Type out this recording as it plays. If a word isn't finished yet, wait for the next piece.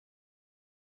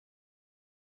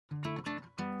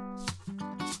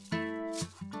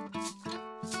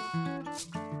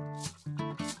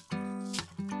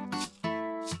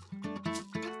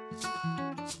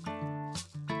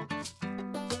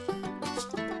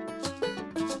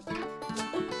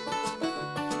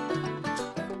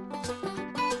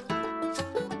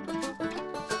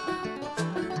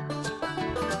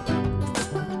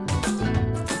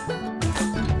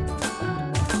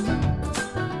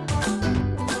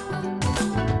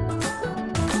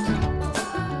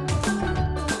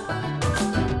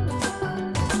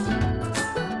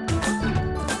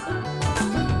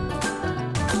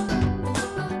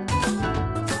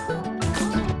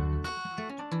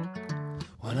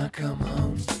I come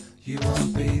home, you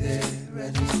won't be there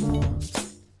anymore.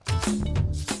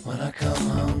 When I come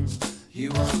home,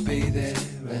 you won't be there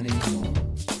anymore.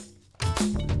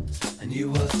 And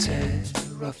you will tear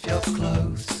off your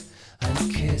clothes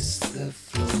and kiss the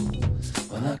floor.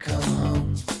 When I come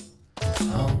home,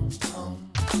 home,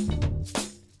 home.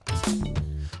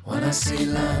 When I see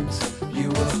land, you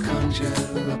will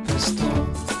conjure up a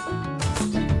storm.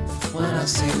 When I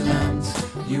see land,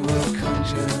 you will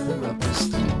conjure up a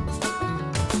storm.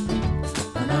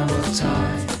 And I will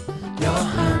tie your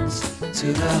hands to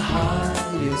the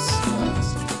highest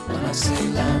mast. When I see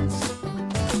land,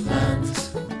 land,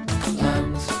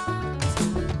 land.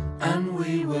 And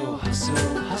we will hustle,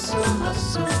 hustle,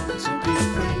 hustle to be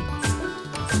free.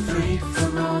 Free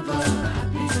from all the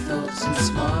happy thoughts and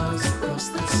smiles across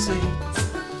the sea.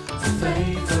 In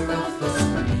favour of the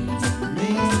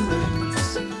mean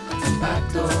moves and back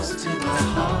doors to the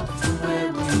heart from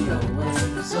where we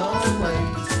always,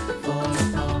 always fall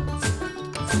apart.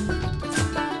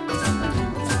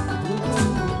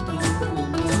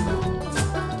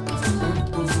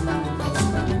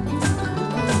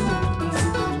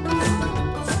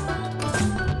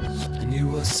 And you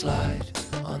will slide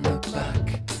on the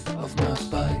back of my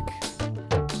bike,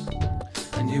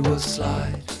 and you will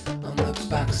slide on the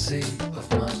backseat of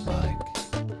my bike,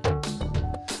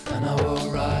 and I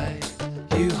will ride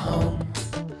you home,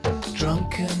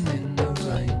 drunken in the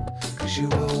rain, 'cause you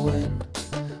will win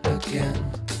again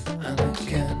and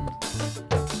again.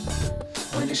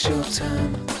 When it's your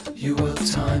turn, you will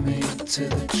tie me to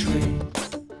the tree.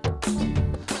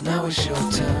 Now it's your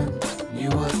turn, you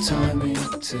will tie me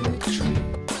to the tree.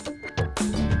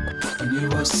 And you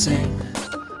will sing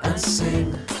and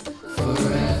sing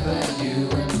forever, you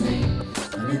and me.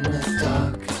 And in the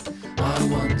dark, I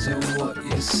wonder what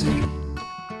you see.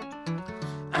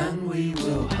 And we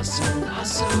will hustle,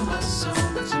 hustle, hustle